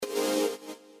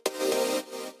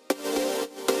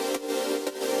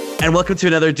And welcome to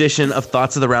another edition of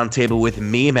Thoughts of the Round Table with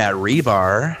me, Matt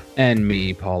Rebar. And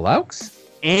me, Paul Laux.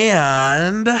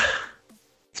 And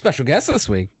special guest this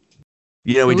week.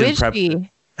 You know, we Who did is prep. she?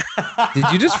 Did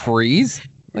you just freeze?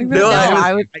 Like that? No,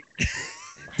 I was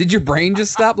Did your brain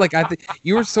just stop? Like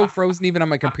you were so frozen even on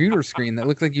my computer screen that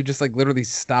looked like you just like literally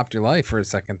stopped your life for a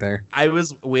second there. I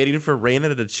was waiting for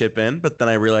Raina to chip in, but then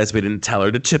I realized we didn't tell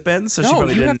her to chip in, so she No,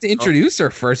 probably you didn't. have to introduce her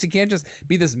first. You can't just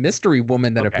be this mystery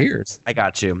woman that Okay. appears. I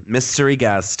got you. Mystery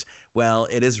guest. Well,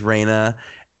 it is Raina.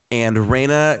 And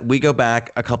Raina, we go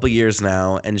back a couple years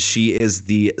now, and she is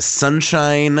the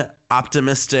sunshine,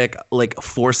 optimistic, like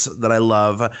force that I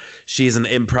love. She's an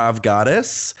improv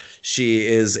goddess. She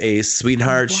is a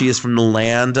sweetheart. She is from the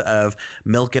land of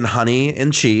milk and honey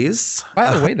and cheese.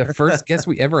 By the way, the first guest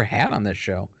we ever had on this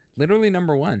show. Literally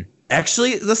number one.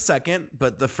 Actually, the second,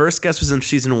 but the first guest was in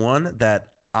season 1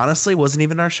 that honestly wasn't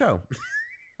even our show.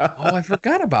 Oh, I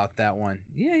forgot about that one.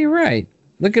 Yeah, you're right.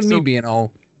 Look at me being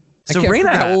all... So I can't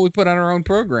Raina, forget what we put on our own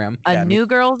program. a new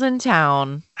girl's in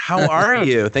town. how are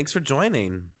you? Thanks for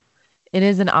joining. It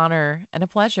is an honor and a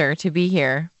pleasure to be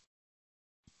here.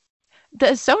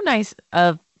 That's so nice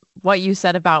of what you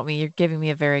said about me. You're giving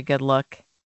me a very good look.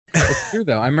 It's true,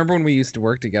 though. I remember when we used to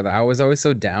work together, I was always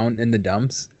so down in the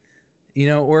dumps,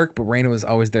 at work, but Raina was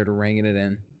always there to rein it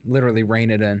in. Literally rein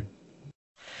it in.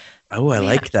 Oh, I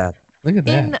like that. Look at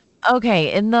that.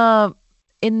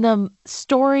 In the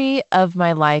story of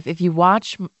my life, if you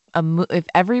watch if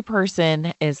every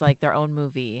person is like their own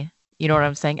movie, you know what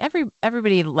I'm saying?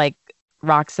 Everybody like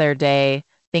rocks their day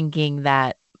thinking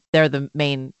that they're the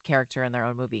main character in their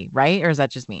own movie, right? Or is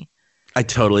that just me? I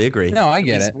totally agree. No, I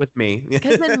get At least it. with me.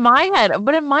 Because in my head,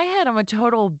 I'm a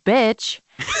total bitch,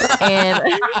 and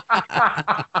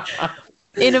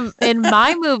in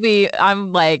my movie,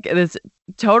 I'm like this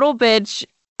total bitch,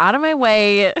 out of my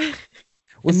way,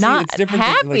 Well, see, not it's different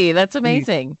than, happy. like, That's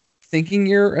amazing. thinking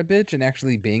you're a bitch and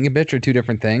actually being a bitch are two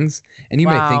different things. And you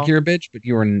might Wow. think you're a bitch, but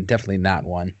you are definitely not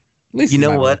one. At least You in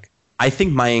know my what? book. I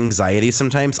think my anxiety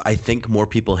sometimes, I think more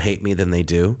people hate me than they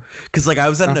do. Because like I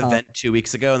was at an event 2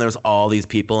 weeks ago and there was all these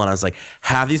people and I was like,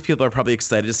 half these people are probably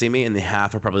excited to see me and the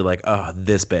half are probably like, oh,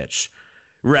 this bitch.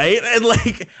 Right? And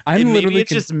like, I'm maybe literally it's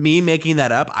just me making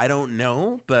that up. I don't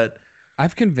know, but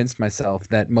I've convinced myself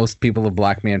that most people have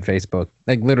blocked me on Facebook.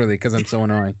 Like literally because I'm so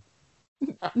annoying.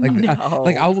 Like, No.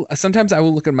 I'll sometimes I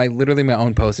will look at my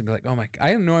own post and be like, oh my,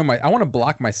 I want to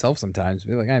block myself sometimes.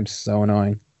 Be like, I'm so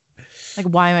annoying. Like,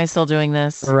 why am I still doing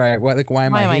this? Right. What? Like, why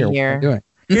am I here? What am I doing?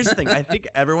 here's the thing. I think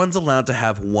everyone's allowed to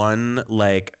have one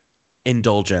like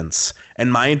indulgence,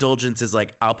 and my indulgence is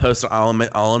like I'll post all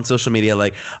on social media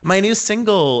like my new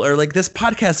single or like this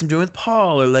podcast I'm doing with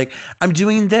Paul or like I'm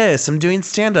doing this, I'm doing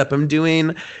stand up, I'm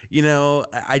doing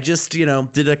I just did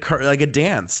a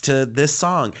dance to this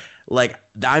song. Like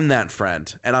I'm that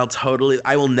friend, and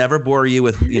I will never bore you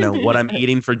with what I'm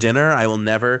eating for dinner. I will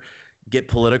never get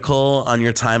political on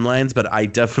your timelines, but I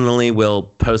definitely will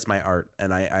post my art,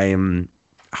 and I am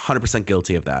 100%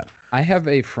 guilty of that. I have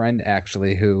a friend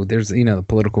actually who there's the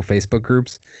political Facebook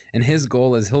groups, and his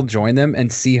goal is he'll join them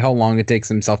and see how long it takes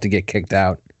himself to get kicked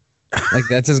out. Like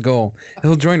that's his goal.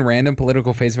 He'll join random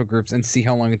political Facebook groups and see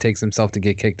how long it takes himself to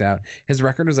get kicked out. His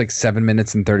record is like 7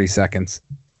 minutes and 30 seconds.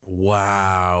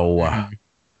 Wow.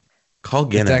 Call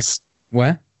Guinness.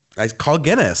 What? I call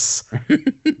Guinness.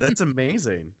 That's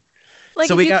amazing. Like,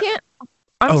 So if we you got- can't.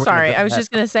 I'm Oh, sorry. go I was ahead.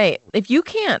 just gonna say, if you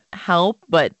can't help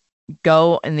but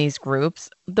go in these groups,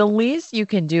 the least you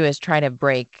can do is try to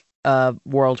break a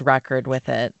world record with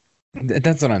it.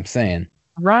 That's what I'm saying.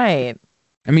 Right.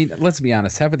 I mean, let's be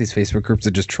honest. Half of these Facebook groups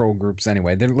are just troll groups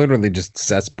anyway. They're literally just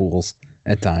cesspools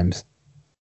at times.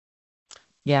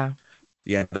 Yeah.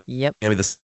 Yeah. Yep. I mean,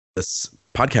 this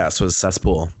podcast was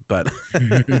cesspool, but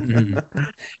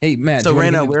Hey, Matt. So, do you wanna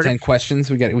Raina, get into we're- 10 questions.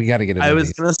 We got to get it. I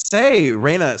was going to say,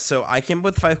 Raina, so I came up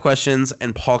with 5 questions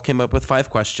and Paul came up with 5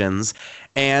 questions,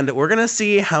 and we're going to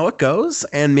see how it goes.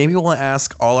 And maybe we'll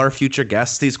ask all our future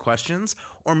guests these questions,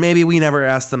 or maybe we never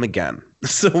ask them again.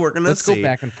 So we're going to Let's see. go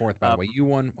back and forth. By the way, you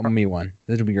won, me one.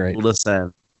 This would be great.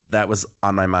 Listen, that was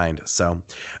on my mind. So,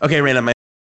 okay, Raina, my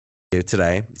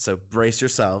today. So brace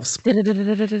yourselves.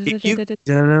 If you-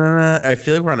 I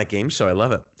feel like we're on a game show. I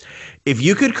love it. If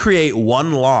you could create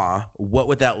one law, what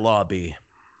would that law be?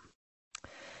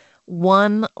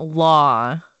 One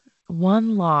law.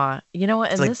 You know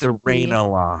what? It's And like this the would be- Raina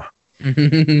law.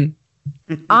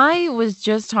 I was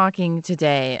just talking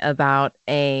today about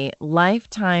a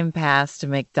lifetime pass to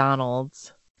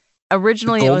McDonald's.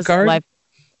 Originally, The it gold was card?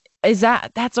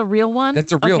 that's a real one?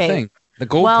 That's a real Okay. thing. The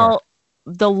gold Well,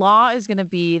 card. the law is going to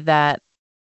be that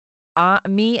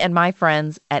me and my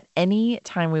friends at any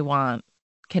time we want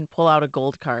can pull out a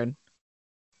gold card.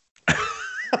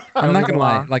 I'm not gonna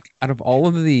lie. Wow. Like out of all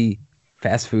of the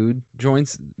fast food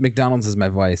joints, McDonald's is my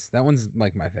vice. That one's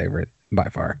like my favorite by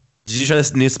far. Did you try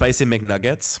this new spicy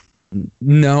McNuggets?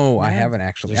 No, I Yeah. haven't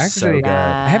actually. They're so good.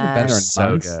 I haven't been there in So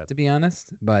months, good. to be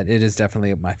honest, but it is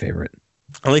definitely my favorite.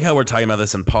 I like how we're talking about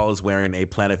this and Paul is wearing a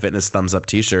Planet Fitness thumbs up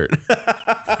t-shirt.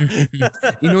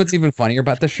 You know what's even funnier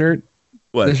about this shirt?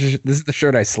 What? This is the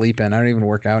shirt I sleep in. I don't even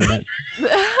work out in it.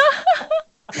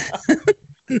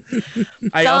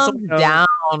 I also Thumbs know,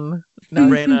 down. No.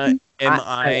 Raina, am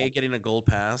I- I getting a gold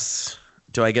pass?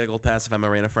 Do I get a gold pass if I'm a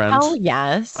Raina friend? Oh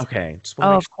yes. Okay. Just Oh,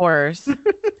 wanna of course.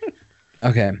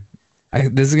 Okay.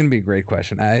 This is going to be a great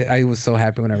question. I was so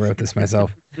happy when I wrote this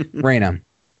myself. Raina,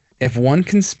 if one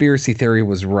conspiracy theory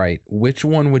was right, which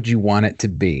one would you want it to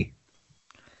be?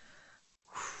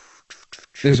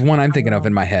 There's one I'm thinking of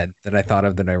in my head that I thought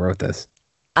of that I wrote this.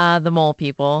 The mole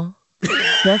people.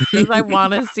 Just because I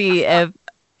want to see if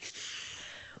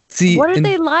See, what are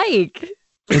they like?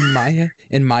 in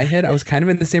my head, I was kind of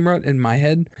in the same route. In my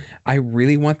head, I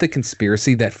really want the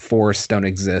conspiracy that forests don't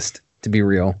exist to be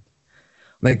real.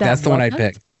 Like That that's the one I'd what?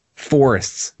 pick.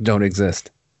 Forests don't exist.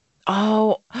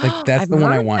 Oh, Like, that's I've the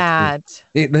one I heard want to.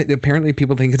 that. Apparently,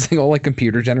 people think it's like all like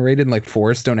computer generated, and like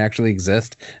forests don't actually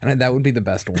exist, and that would be the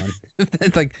best one.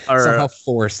 It's like Or- somehow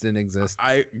forests didn't exist.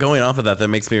 Going off of that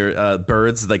makes me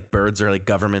birds are like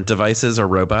government devices or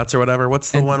robots or whatever.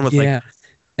 What's the And, one with yeah,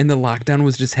 and the lockdown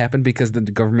was just happened because the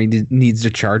government needs to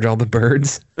charge all the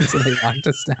birds, so they locked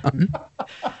us down.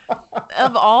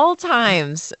 Of all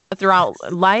times throughout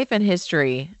life and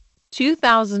history,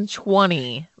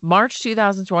 2020, March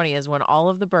 2020 is when all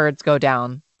of the birds go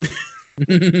down.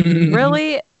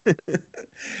 Really?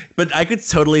 But I could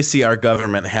totally see our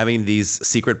government having these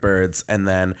secret birds and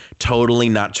then totally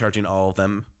not charging all of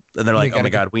them. And they're like, oh my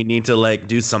God, we need to like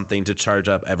do something to charge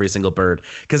up every single bird.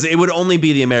 Because it would only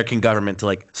be the American government to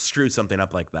like screw something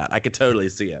up like that. I could totally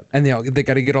see it. And they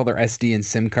got to get all their SD and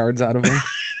SIM cards out of them.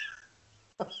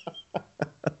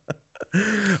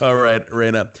 All right,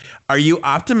 Raina. Are you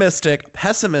optimistic,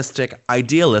 pessimistic,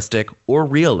 idealistic, or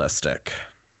realistic?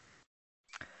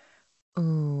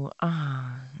 Ooh,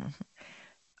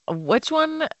 which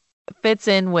one fits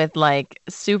in with like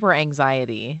super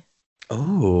anxiety?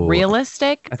 Oh.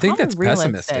 Realistic? I think that's Probably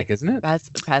pessimistic, isn't it? That's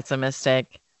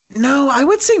pessimistic. No, I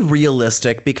would say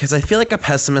realistic because I feel like a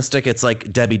pessimistic, it's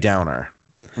like Debbie Downer,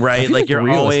 I right? feel Like you're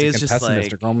realistic always and just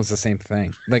pessimistic like are almost the same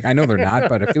thing. Like I know they're not,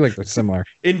 but I feel like they're similar.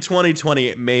 in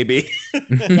 2020, maybe.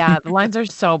 Yeah, the lines are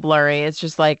so blurry.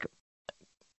 It's like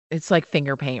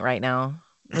finger paint right now.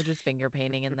 We're just finger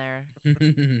painting in there. All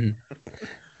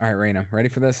right, Raina, ready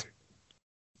for this?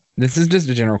 This is just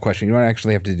a general question. You don't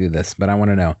actually have to do this, but I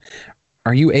want to know.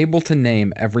 Are you able to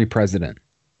name every president?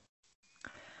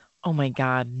 Oh my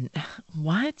God.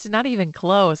 What? Not even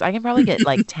close. I can probably get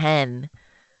like 10.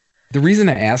 The reason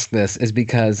I asked this is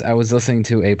because I was listening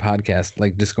to a podcast,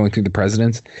 like just going through the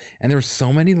presidents, and there were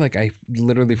so many, like I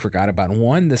literally forgot about.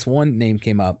 This one name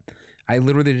came up. I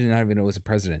literally did not even know it was a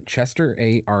president. Chester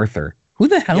A. Arthur. Who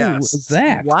the hell Yes. was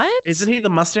that? What? Isn't he the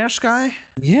mustache guy?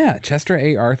 Yeah, Chester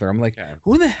A. Arthur. I'm like, Okay.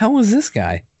 who the hell is this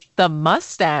guy? The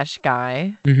mustache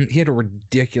guy. He had a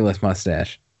ridiculous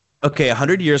mustache. Okay,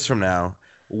 100 years from now,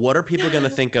 what are people going to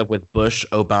think of with Bush,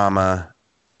 Obama,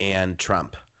 and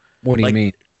Trump? What do you Like,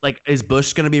 mean? Like, is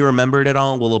Bush going to be remembered at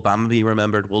all? Will Obama be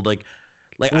remembered? Will Well,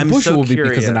 I'm Bush so will be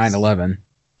curious. because of 9/11.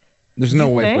 There's no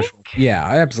You way think? Bush. Yeah,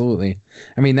 absolutely.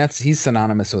 I mean, he's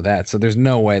synonymous with that. So there's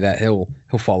no way that he'll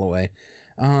fall away.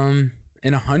 In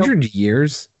 100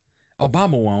 years,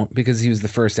 Obama won't because he was the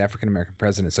first African American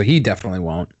president. So he definitely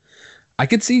won't. I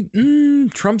could see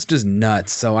Trump's just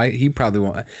nuts. So he probably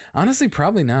won't. Honestly,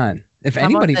 probably not. If How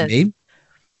about anybody this? made,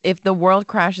 If the world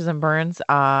crashes and burns,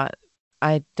 I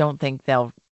don't think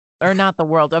they'll, or not the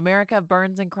world, America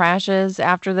burns and crashes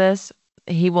after this,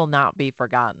 he will not be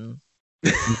forgotten.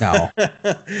 no.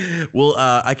 Well,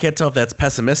 I can't tell if that's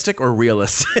pessimistic or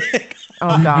realistic.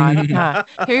 Oh God.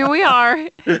 Here we are.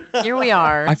 Here we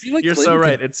are. I feel like You're so Clinton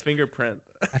right. It's fingerprint.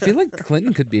 I feel like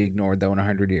Clinton could be ignored though in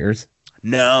 100 years.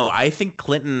 No, I think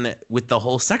Clinton with the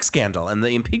whole sex scandal and the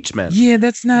impeachment. Yeah,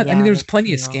 that's not. I Yeah, mean, there's that's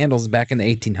plenty of true. scandals back in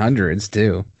the 1800s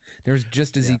too. There's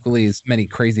just as Yeah. equally as many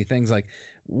crazy things. Like,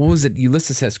 what was it?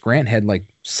 Ulysses S. Grant had like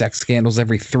sex scandals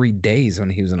every 3 days when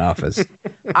he was in office.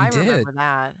 I did. remember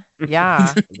that.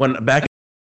 Yeah. When back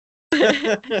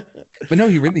But no,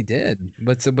 he really did.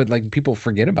 But like people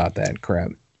forget about that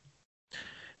crap.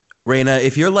 Raina,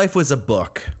 if your life was a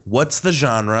book, what's the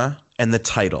genre and the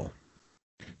title?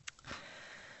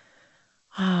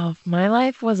 Oh, if my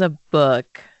life was a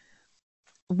book.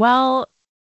 Well,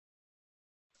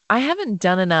 I haven't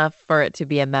done enough for it to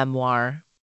be a memoir.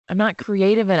 I'm not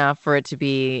creative enough for it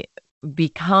to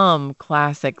become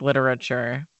classic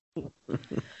literature.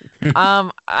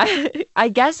 I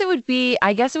guess it would be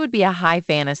a high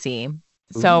fantasy.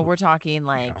 So Ooh. we're talking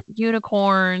like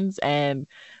unicorns and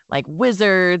like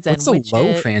wizards and What's a witches.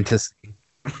 low fantasy?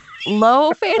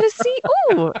 Low fantasy?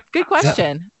 Ooh, good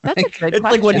question. That's a good It's question.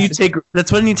 like when you take.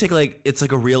 That's when you take like it's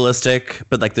like a realistic,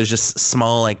 but like there's just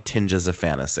small like tinges of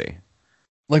fantasy.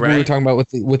 Like we were Right. talking about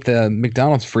with the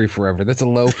McDonald's free forever. That's a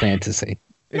low fantasy.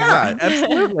 Yeah,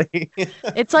 absolutely.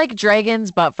 It's like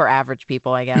dragons, but for average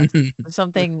people, I guess.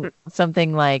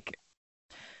 something like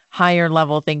higher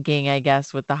level thinking, I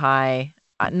guess, with the high.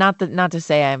 Not to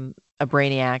say I'm a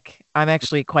brainiac. I'm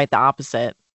actually quite the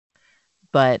opposite.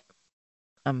 But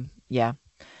yeah.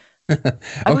 It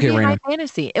would Okay, be high Raina.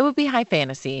 fantasy. It would be high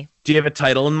fantasy. Do you have a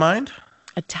title in mind?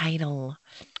 A title.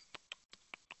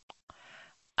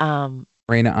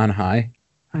 Raina on high.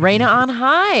 Raina on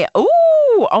High. Ooh,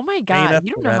 oh my God. Raina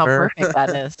You don't know how forever. perfect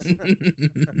that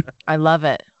is. I love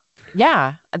it.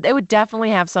 Yeah. It would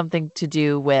definitely have something to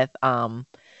do with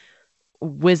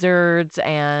wizards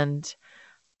and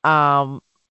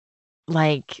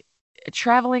like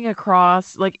traveling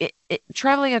across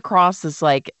traveling across this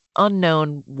like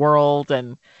unknown world,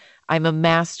 and I'm a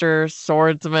master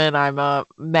swordsman. I'm a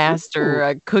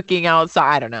master cooking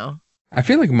outside. I don't know. I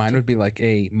feel like mine would be like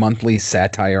a monthly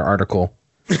satire article.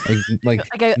 Like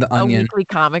Like a, The a Onion. weekly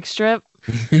comic strip.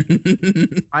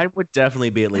 I would definitely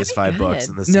be at least That'd 5 be books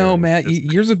good. in this. No, Matt,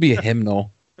 yours would be a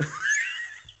hymnal.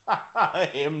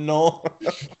 Hymnal.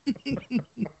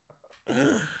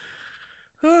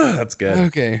 That's good.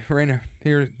 Okay, Raina,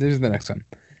 here's the next one.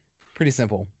 Pretty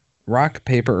simple. Rock,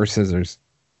 paper, or scissors?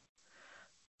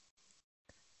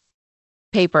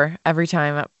 Paper every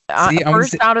time. See, I wanna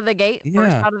First see- out of the gate. First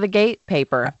Yeah. out of the gate,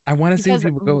 paper. I want to see if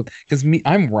Because- people go because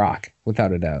I'm rock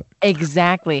without a doubt.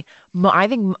 Exactly. I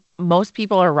think most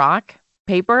people are rock,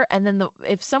 paper, and then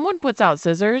if someone puts out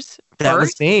scissors, That was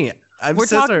first, me. I'm we're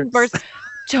scissors. talking first.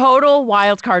 Total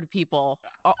wild card people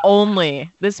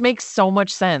only. This makes so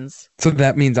much sense. So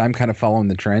that means I'm kind of following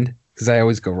the trend because I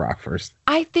always go rock first.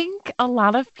 I think a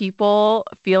lot of people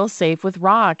feel safe with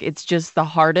rock. It's just the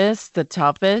hardest, the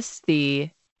toughest, the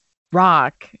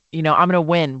rock. I'm going to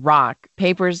win rock.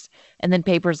 Paper's, and then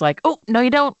paper's like, oh, no, you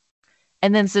don't.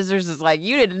 And then scissors is like,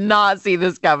 you did not see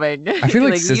this coming. I feel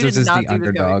like you scissors did is not the see this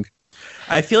coming. underdog.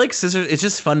 I feel like scissors. It's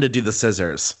just fun to do the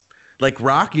scissors. Like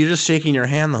rock, you're just shaking your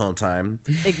hand the whole time.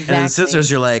 Exactly. And then scissors,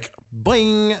 you're like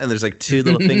boing, and there's like 2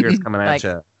 little fingers coming at Like-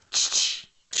 you.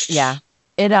 Yeah.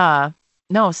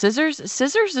 No, scissors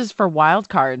is for wild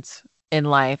cards in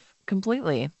life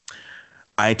completely.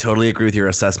 I totally agree with your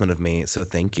assessment of me, so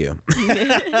thank you.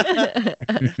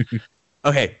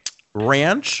 Okay,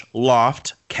 ranch,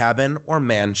 loft, cabin, or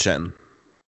mansion?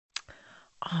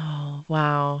 Oh,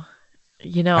 wow. I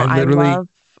I literally- love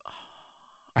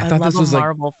I thought love this was a like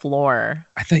marble floor.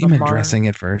 I thought you the meant mar- dressing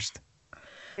at first.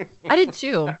 I did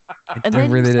too. And I then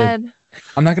really you did. said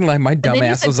I'm not gonna lie, my dumb then you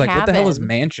ass said was like, "What the hell is cabin.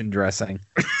 mansion dressing?"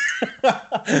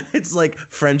 It's like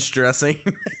French dressing.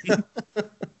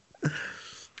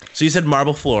 So you said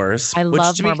marble floors. I which,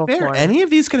 love to be marble fair, floors. Any of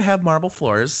these could have marble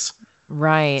floors.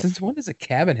 right. Since when does a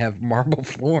cabin have marble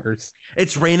floors?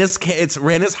 It's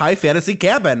Raina's high fantasy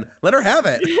cabin. Let her have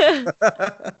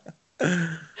it.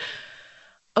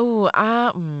 Oh,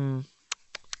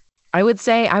 I would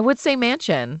say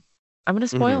mansion. I'm gonna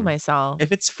spoil Mhm. myself.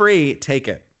 If it's free, take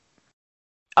it.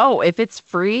 Oh, if it's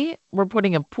free, we're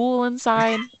putting a pool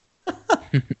inside.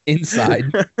 Inside.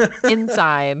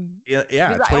 Yeah,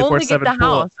 Because I only get 24/7 the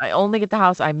pool. house. I only get the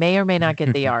house. I may or may not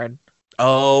get the yard.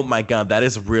 Oh my god, that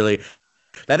is like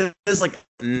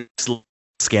next level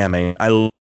scamming. I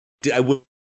would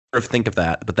never think of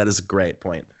that, but that is a great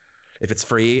point. If it's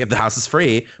free, if the house is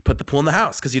free, put the pool in the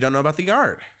house because you don't know about the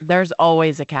yard. There's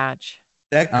always a catch.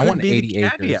 That I could want be 80 the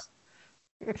caveat.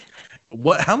 acres.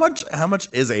 What? How much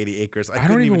is 80 acres? I I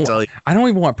couldn't don't even even tell you. I don't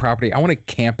even want property. I want a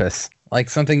campus. Like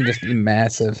something just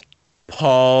massive.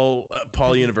 Paul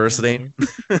University.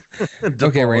 Okay,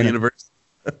 DePaul Raina. University.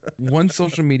 One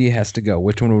social media has to go.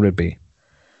 Which one would it be?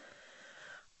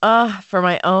 For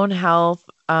my own health,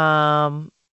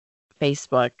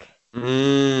 Facebook.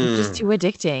 It's just too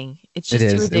addicting. It's It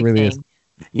just too is. addicting. It really is.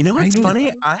 You know what's I know-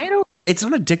 funny? I don't. It's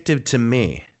not addictive to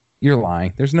me. You're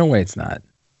lying. There's no way it's not.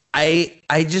 I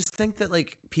just think that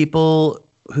like people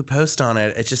who post on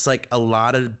it. It's just like a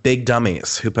lot of big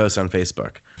dummies who post on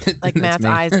Facebook. Like That's Matt's me.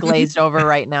 eyes glazed over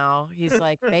right now. He's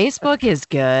like, Facebook is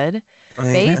good.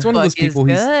 Matt's one of those Facebook is people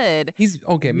good. He's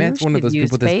okay. You Matt's one of should those use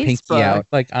people that's pinky Facebook. out.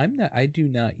 Like I do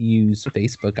not use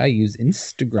Facebook. I use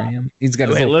Instagram. He's got.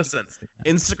 Wait, listen.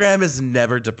 Instagram has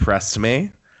never depressed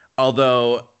me.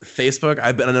 Although Facebook,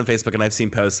 I've been on Facebook and I've seen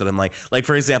posts that I'm like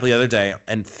for example, the other day,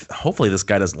 and hopefully this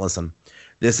guy doesn't listen.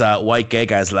 This white gay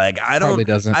guy's like, Probably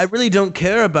doesn't. I really don't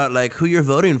care about like who you're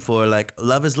voting for. Like,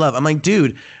 love is love. I'm like,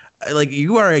 dude, like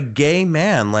you are a gay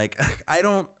man. Like, I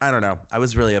don't know. I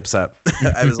was really upset.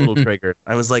 I was a little triggered.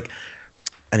 I was like,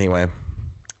 anyway.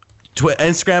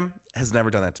 Instagram has never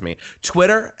done that to me.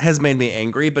 Twitter has made me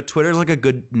angry, but Twitter's like a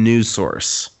good news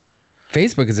source.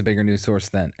 Facebook is a bigger news source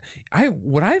than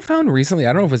what I found recently.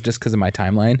 I don't know if it's just because of my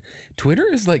timeline. Twitter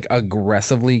is like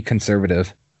aggressively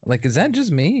conservative. Like, is that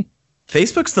just me?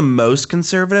 Facebook's the most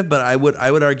conservative, but I would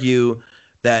argue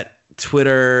that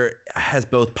Twitter has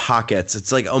both pockets.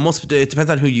 It's like almost, it depends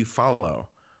on who you follow,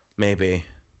 maybe.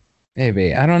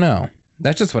 Maybe. I don't know.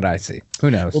 That's just what I see.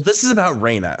 Who knows? Well, this is about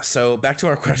Raina. So back to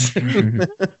our question.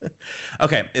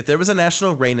 Okay, if there was a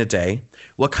National Raina Day,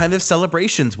 what kind of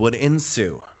celebrations would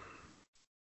ensue?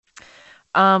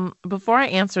 Before I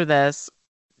answer this,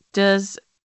 does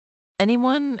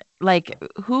anyone like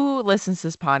who listens to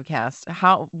this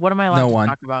podcast? What am I allowed No to one.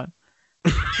 talk about?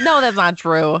 No, that's not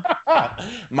true.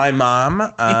 My mom,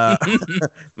 my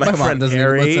mom friend doesn't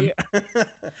Harry.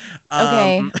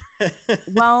 Okay.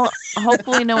 Well,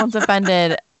 hopefully no one's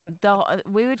offended.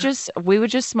 We would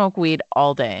just smoke weed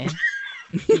all day.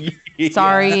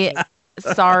 Sorry,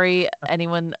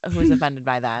 anyone who's offended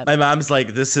by that. My mom's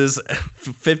like, this is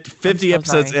 50 so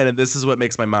episodes sorry. in, and this is what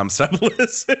makes my mom stop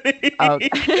listening. Oh.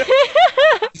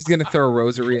 He's gonna throw a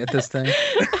rosary at this thing.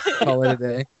 Call it a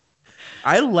day.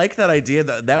 I like that idea.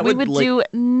 That We would would like, do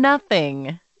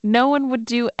nothing. No one would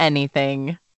do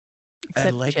anything I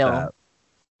except like chill. that.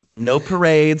 No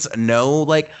parades, no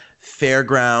like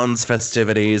fairgrounds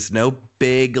festivities, no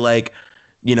big like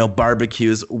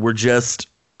barbecues. We're just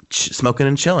smoking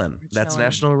and chilling. That's chilling.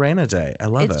 National Raina Day. I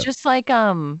love It's it. just like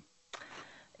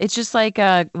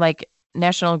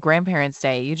National Grandparents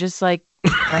Day. You just like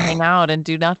hang out and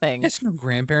do nothing. National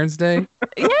Grandparents Day.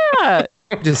 Yeah.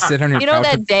 Just sit on your You know couch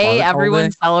that and day fart all everyone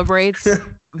day? celebrates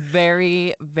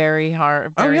very, very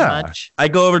hard, very much. I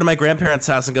go over to my grandparents'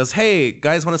 house and goes, "Hey,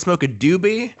 guys, want to smoke a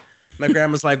doobie?" My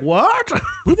grandma's like, "What?"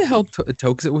 Who the hell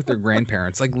tokes it with their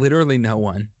grandparents? Like literally no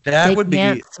one. That They would be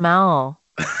can't smell.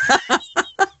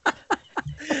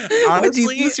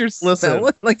 honestly. Listen,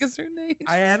 like a certain age.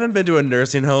 I haven't been to a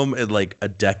nursing home in like a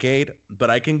decade, but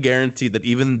I can guarantee that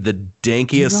even the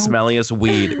dankiest, smelliest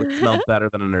weed would smell better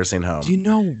than a nursing home. Do you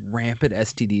know rampant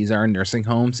STDs are in nursing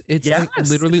homes? It's Yes, like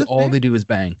literally it's a all thing. they do is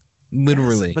bang.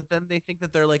 Literally. But then they think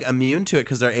that they're like immune to it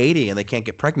because they're 80 and they can't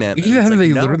get pregnant. Either It's that or like,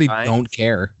 they no, literally guys. don't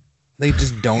care. They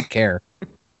just don't care.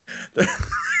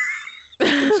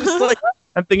 It's just like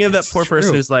I'm thinking of that poor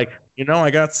person true. who's like,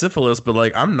 I got syphilis, but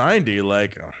like I'm 90.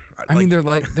 Like, I mean, they're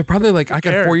probably like, I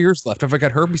got cares? 4 years left. If I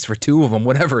got herpes for 2 of them,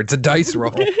 whatever. It's a dice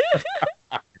roll.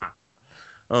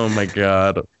 oh my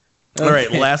god. All right,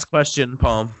 Okay. last question,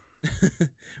 Paul.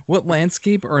 What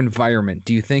landscape or environment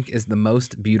do you think is the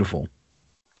most beautiful?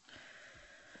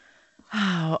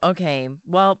 Oh, okay.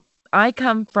 Well, I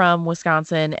come from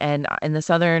Wisconsin, and in the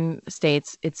southern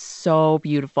states, it's so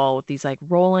beautiful with these like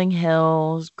rolling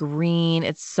hills, green.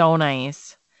 It's so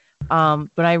nice. But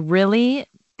I really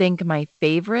think my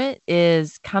favorite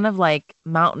is kind of like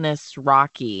mountainous,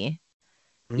 rocky.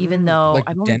 Even though Like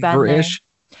I've only been there. Denver-ish?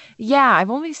 Yeah, I've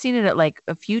only seen it at like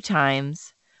a few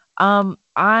times.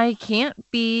 I can't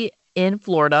be in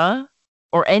Florida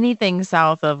or anything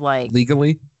south of like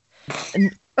Legally?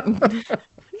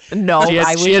 no. She I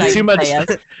had, wish she I had too could much. say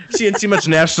it. She had too much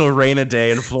National Raina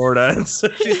Day in Florida, and so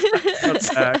she's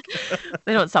back.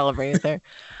 They don't celebrate it there.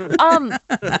 But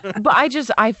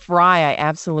I fry. I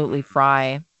absolutely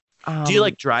fry. Do you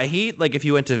like dry heat? Like if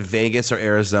you went to Vegas or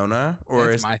Arizona, or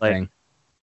That's is my it like, thing.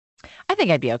 I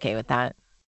think I'd be okay with that.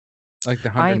 Like the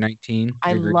 119.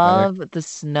 I degree love the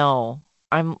snow.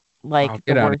 I'm like weather. Oh,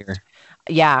 the get out worst. of here.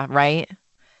 Yeah, right.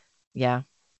 Yeah.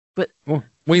 Well,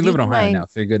 you live in Using Ohio my- now,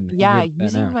 so you're good. Yeah, you're good with that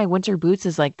using now. my winter boots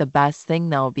is like the best thing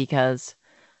though, because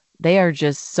they are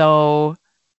just so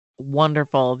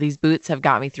wonderful. These boots have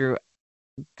got me through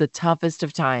the toughest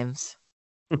of times.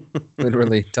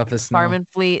 Literally toughest snow. Farm and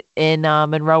Fleet in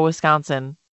Monroe,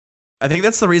 Wisconsin. I think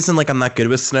that's the reason like I'm not good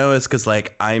with snow is because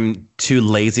like I'm too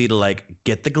lazy to like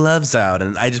get the gloves out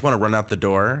and I just want to run out the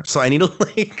door. So I need to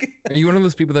like Are you one of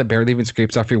those people that barely even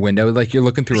scrapes off your window? Like you're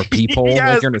looking through a peephole,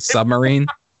 Yes. like you're in a submarine?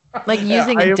 Like Yeah,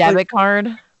 using I a am, debit like- card.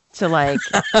 to like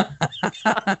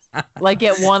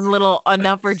get one little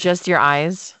enough for just your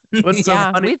eyes. What's so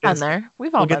Yeah, funny we've been is there.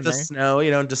 We've all we'll get been the there. snow,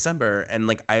 in December, and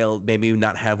like I'll maybe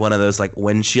not have one of those like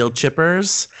windshield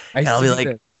chippers, and I'll be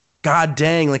like, God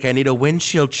dang, like I need a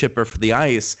windshield chipper for the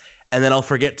ice, and then I'll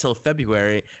forget till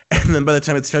February, and then by the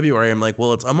time it's February, I'm like,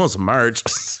 well, it's almost March.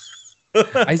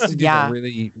 I used to do Yeah.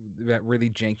 that really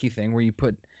janky thing where you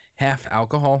put half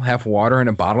alcohol, half water in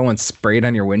a bottle and spray it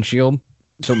on your windshield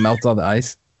so it melts all the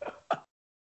ice.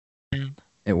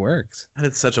 It works. And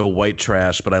it's such a white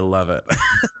trash, but I love it.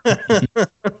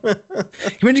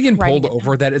 Can you imagine getting Right. pulled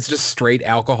over that it's just straight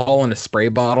alcohol in a spray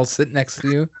bottle sitting next to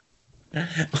you?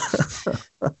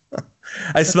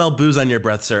 I smell booze on your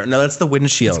breath, sir. No, that's the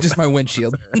windshield. It's just my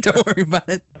windshield. Don't worry about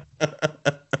it.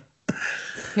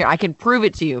 Here, I can prove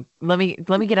it to you. Let me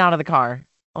get out of the car.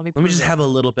 Let me Let me just prove it. have a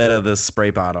little bit of this spray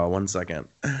bottle. 1 second.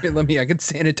 Here, I could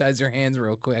sanitize your hands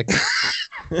real quick.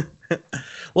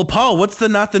 Well, Paul, what's the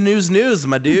not the news,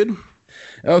 my dude?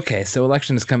 Okay, so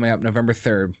election is coming up November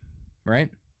 3rd, right?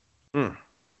 Hmm.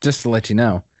 Just to let you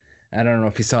know. I don't know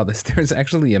if you saw this. There's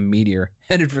actually a meteor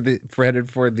headed for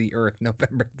the Earth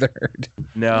November 3rd.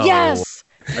 No. Yes.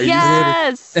 Are you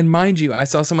Yes. And mind you, I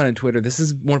saw someone on Twitter. This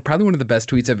is probably one of the best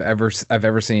tweets I've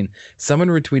ever seen. Someone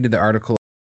retweeted the article.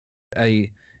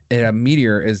 A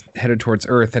meteor is headed towards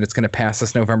Earth and it's going to pass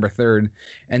us November 3rd.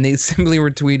 And they simply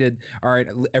retweeted, all right,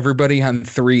 everybody on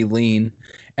 3 lean.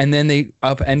 And then they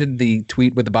upended the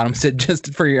tweet with the bottom said,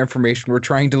 just for your information, we're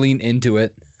trying to lean into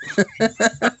it.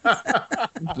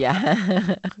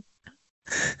 Yeah.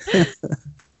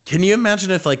 Can you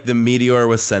imagine if like the meteor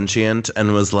was sentient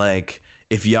and was like,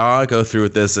 if y'all go through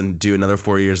with this and do another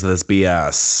 4 years of this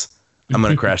BS, I'm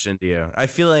gonna crash into you. I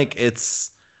feel like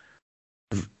it's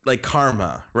like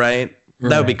karma, right?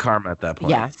 That would be karma at that point.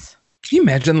 Yes. Can you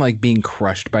imagine like being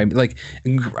crushed by like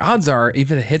odds are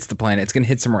even if it hits the planet, it's gonna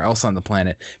hit somewhere else on the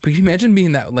planet. But can you imagine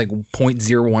being that like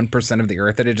 0.01% of the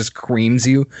Earth that it just creams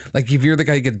you? Like if you're the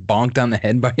guy who gets bonked on the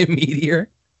head by a meteor.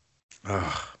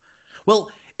 Ugh.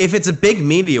 Well, if it's a big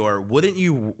meteor, wouldn't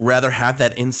you rather have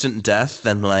that instant death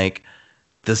than like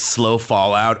the slow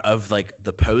fallout of like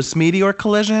the post meteor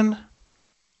collision?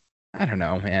 I don't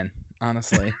know, man.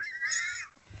 Honestly.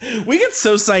 We get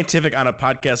so scientific on a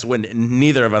podcast when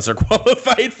neither of us are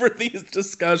qualified for these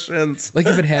discussions. Like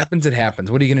if it happens, it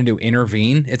happens. What are you gonna do?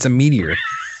 Intervene? It's a meteor.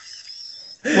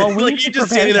 Well, we Like need you to just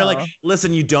prepare, standing there though. like,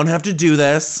 listen, you don't have to do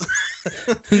this.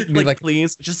 Be like,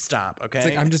 please just stop, okay? it's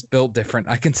like I'm just built different.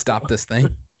 I can stop this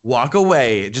thing. Walk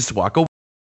away. Just walk away.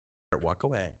 Walk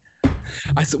away.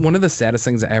 One of the saddest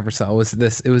things I ever saw was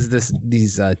this. It was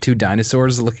these 2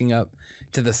 dinosaurs looking up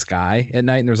to the sky at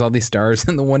night, and there's all these stars.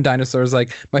 And the one dinosaur is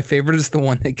like, my favorite is the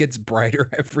one that gets brighter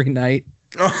every night.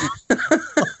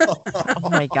 Oh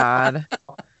my god.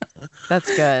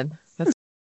 That's good. That's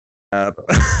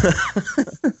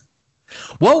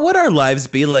What would our lives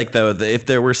be like though if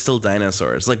there were still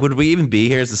dinosaurs? Like, would we even be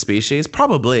here as a species?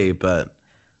 Probably, but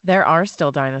there are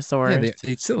still dinosaurs. Yeah,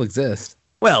 they still exist.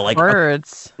 well, like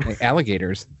Birds. Like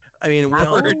alligators. I mean,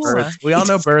 Birds. we all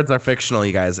know birds are fictional,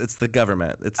 you guys. It's the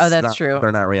government. It's Oh, that's not- true.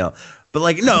 They're not real. But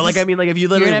like, no, like I mean, like if you You're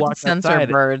literally gonna have to walked censor outside,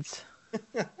 birds.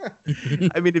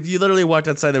 I mean, if you literally walked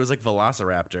outside, there was like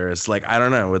velociraptors. Like, I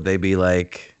don't know, would they be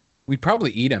like? We'd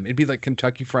probably eat them. It'd be like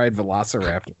Kentucky Fried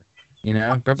Velociraptor. You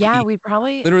know? Probably Yeah, eat- we'd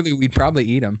probably. we'd probably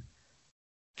eat them.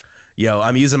 Yo,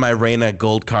 I'm using my Reina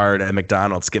Gold card at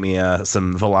McDonald's. Get me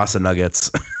some Veloci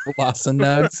nuggets. Velocin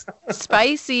nugs.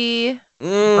 Spicy.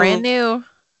 Brand new.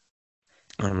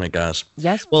 Oh my gosh.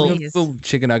 Yes, Well, please. Little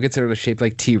chicken nuggets that are shaped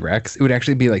like T-Rex. It would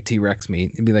actually be like T-Rex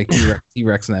meat. It'd be like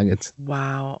T-Rex nuggets.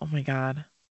 Wow. Oh my god.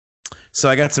 So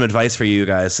I got some advice for you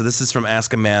guys. So this is from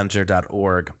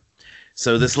askamanager.org.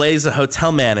 So this lady's a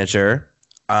hotel manager,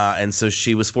 and so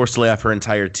she was forced to lay off her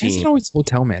entire Why is it team. always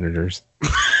hotel managers?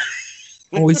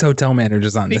 Always hotel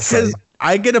managers on this Because site.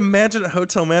 I can imagine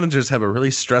hotel managers have a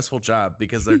really stressful job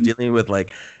because they're dealing with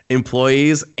like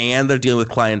employees and they're dealing with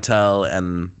clientele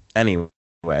and anyway.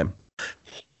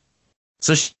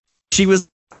 So she was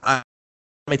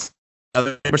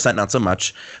 100% not so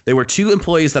much. There were 2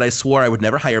 employees that I swore I would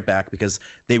never hire back because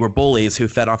they were bullies who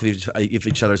fed off of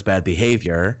each other's bad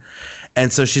behavior.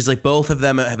 And so she's like, both of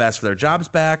them have asked for their jobs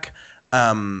back.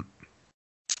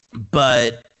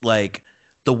 But like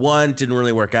the one didn't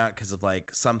really work out because of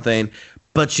like something,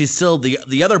 but she's still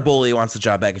the other bully wants the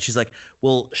job back. And she's like,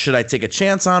 well, should I take a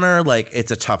chance on her? Like,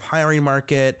 it's a tough hiring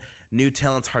market. New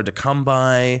talent's hard to come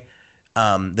by.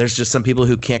 There's just some people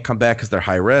who can't come back because they're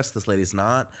high risk. This lady's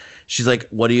not. She's like,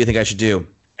 what do you think I should do?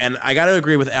 And I got to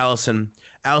agree with Allison.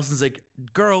 Allison's like,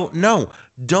 girl, no,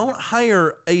 don't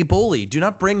hire a bully. Do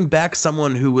not bring back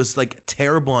someone who was like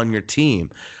terrible on your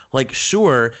team. Like,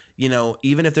 sure, you know,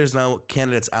 even if there's no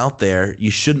candidates out there,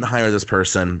 you shouldn't hire this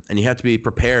person, and you have to be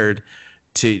prepared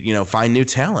to, you know, find new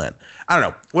talent. I don't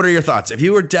know. What are your thoughts? If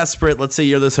you were desperate, let's say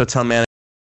you're this hotel manager,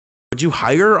 would you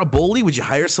hire a bully? Would you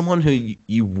hire someone who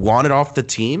you wanted off the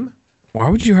team? Why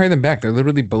would you hire them back? They're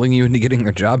literally bullying you into getting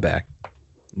their job back.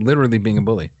 Literally being a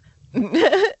bully.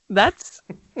 That's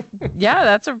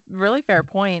a really fair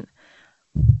point.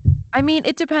 I mean,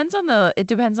 it depends on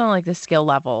like the skill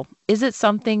level. Is it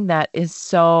something that is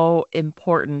so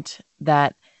important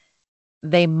that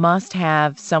they must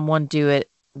have someone do it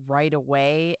right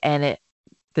away, and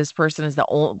this person is the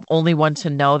only one to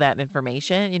know that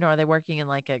information? You know, are they working in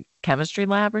like a chemistry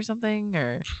lab or something,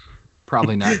 or?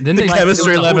 Probably not. Then they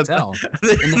chemistry lab in the hotel.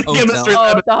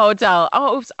 The hotel.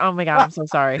 Oh, oops. Oh my God, I'm so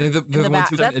sorry. They're the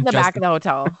That's in the back of the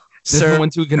hotel. They're the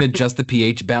ones who can adjust the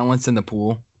pH balance in the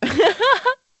pool.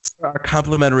 Our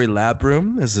complimentary lab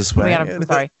room is this way. Oh my God, I'm so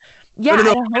sorry. Yeah, I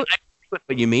don't know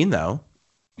what you mean though.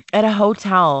 At a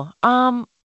hotel. I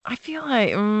feel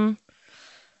like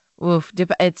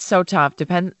it's so tough.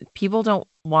 People don't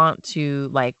want to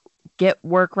like get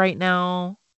work right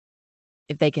now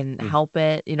if they can help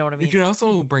it. You know what I mean? You can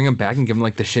also bring them back and give them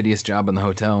like the shittiest job in the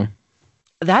hotel.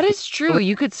 That is true.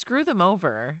 You could screw them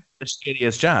over. The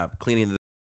shittiest job, cleaning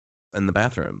in the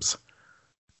bathrooms.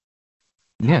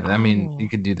 Yeah, I mean, you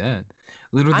could do that.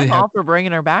 Literally, I'm all for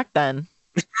bringing her back then.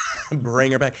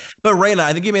 Bring her back. But Raina,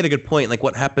 I think you made a good point. Like,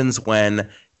 what happens when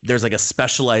there's like a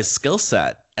specialized skill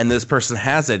set and this person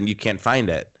has it and you can't find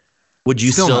it? Would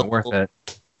you still not worth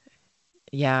it?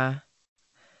 Yeah.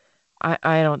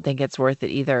 I don't think it's worth it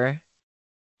either.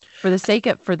 For the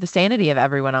sanity of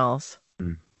everyone else.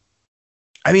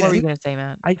 I mean, what were you going to say,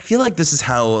 Matt? I feel like this is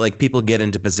how like people get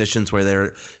into positions where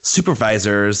they're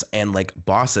supervisors and like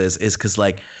bosses, is because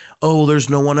like, oh, there's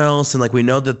no one else, and like we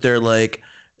know that they're like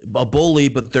a bully,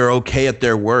 but they're okay at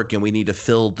their work, and we need to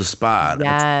fill the spot.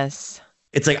 Yes.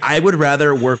 It's like I would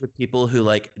rather work with people who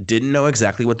like didn't know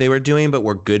exactly what they were doing, but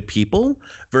were good people,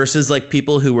 versus like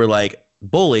people who were like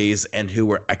bullies and who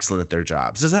were excellent at their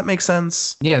jobs. Does that make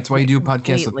sense? Yeah, that's why you do a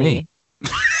podcast with me.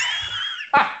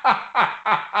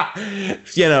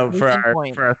 You know, for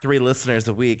our 3 listeners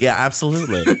a week. Yeah,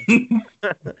 absolutely.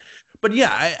 But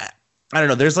yeah, I don't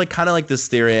know. There's like kind of like this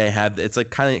theory I have. It's like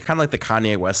kind of like the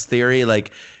Kanye West theory.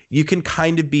 Like you can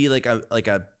kind of be like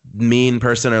a mean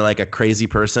person or like a crazy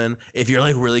person if you're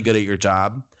like really good at your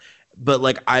job. But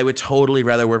like I would totally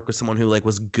rather work with someone who like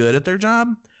was good at their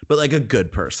job, but like a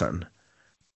good person.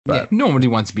 But, yeah, nobody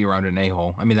wants to be around an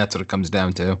a-hole. I mean, that's what it comes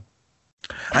down to.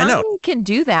 I know. Kanye can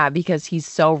do that because he's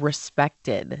so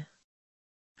respected.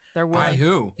 By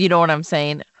who? You know what I'm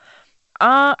saying?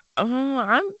 I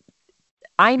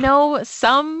know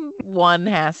someone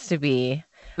has to be.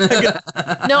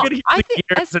 No, I think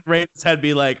and Ray's head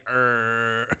be like,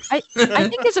 I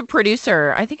think as a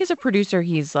producer,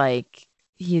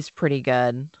 he's pretty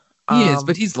good. He is,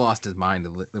 but he's lost his mind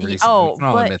recently. Oh,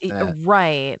 but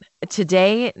right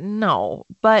today, no,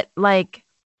 but like.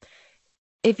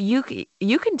 If you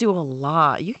can do a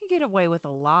lot, you can get away with a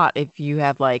lot if you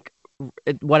have like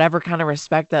whatever kind of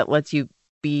respect that lets you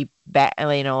be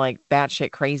like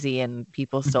batshit crazy and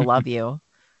people still love you.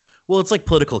 Well, it's like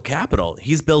political capital.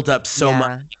 He's built up so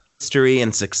much history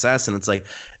and success, and it's like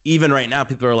even right now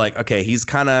people are like, okay, he's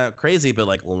kind of crazy, but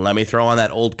like, well, let me throw on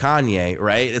that old Kanye,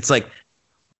 right? It's like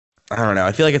I don't know.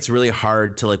 I feel like it's really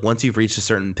hard to like once you've reached a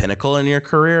certain pinnacle in your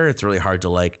career, it's really hard to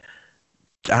like.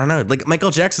 I don't know. Like Michael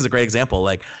Jackson is a great example.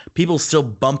 Like people still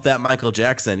bump that Michael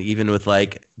Jackson even with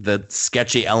like the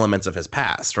sketchy elements of his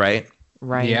past, right?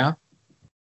 Right. Yeah.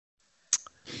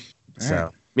 So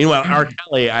meanwhile, R.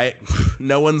 Kelly,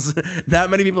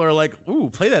 not many people are like, ooh,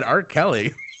 play that R.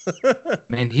 Kelly.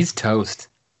 Man, he's toast.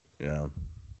 Yeah.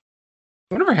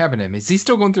 Whatever happened to him? Is he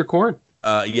still going through court?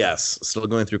 Yes, still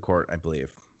going through court, I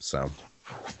believe. So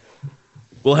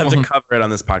we'll have to cover it on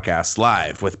this podcast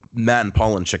live with Matt and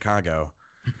Paul in Chicago.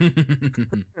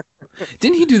 Didn't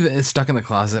he do the stuck in the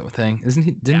closet thing? Didn't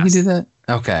he do that?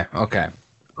 Okay.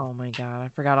 Oh my God, I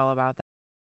forgot all about that.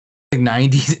 Like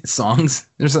 90 songs.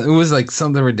 It was like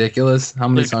something ridiculous. How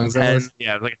many songs that was?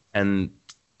 Yeah, it was like a 10,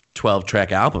 12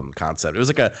 track album concept. It was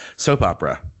like a soap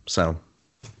opera. So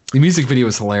the music video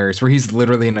was hilarious, where he's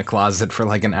literally in a closet for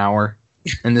like an hour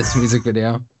in this music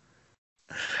video.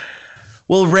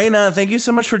 Well, Raina, thank you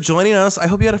so much for joining us. I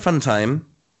hope you had a fun time.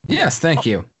 Yes, thank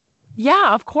you.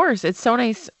 Yeah, of course. It's so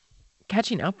nice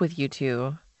catching up with you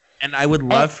two. And I would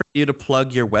love for you to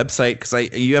plug your website,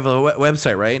 because you have a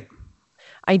website, right?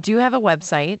 I do have a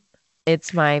website.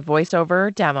 It's my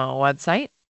voiceover demo website.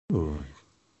 Ooh.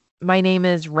 My name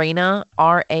is Raina,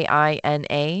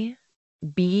 RAINA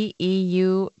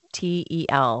BEUTEL.com.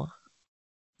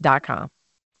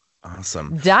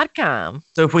 Awesome. .com.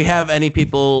 So if we have any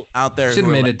people out there Should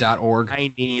who have are made like, it .org.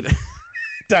 I need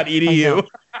 .edu.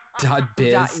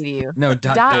 .biz. .edu. No,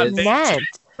 .biz.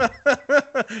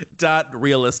 .net.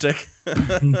 .realistic.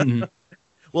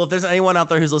 Well, if there's anyone out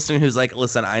there who's listening who's like,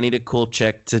 listen, I need a cool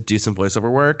chick to do some voiceover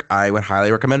work, I would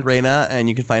highly recommend Raina, and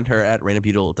you can find her at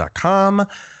rainabutyl.com.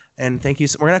 And thank you.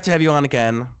 We're gonna have to have you on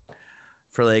again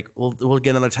for like we'll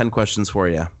get another 10 questions for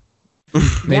you.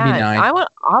 Maybe 9.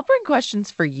 I'll bring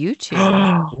questions for you too.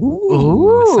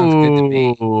 Ooh, sounds good to me.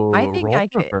 I think role I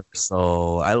could.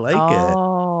 reversal. I like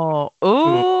Oh,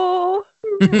 ooh.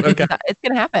 it. Okay. It's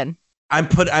gonna happen.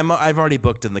 I've already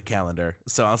booked in the calendar,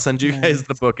 so I'll send you guys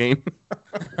the booking.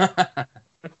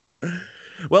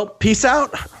 Well, peace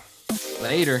out.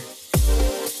 Later.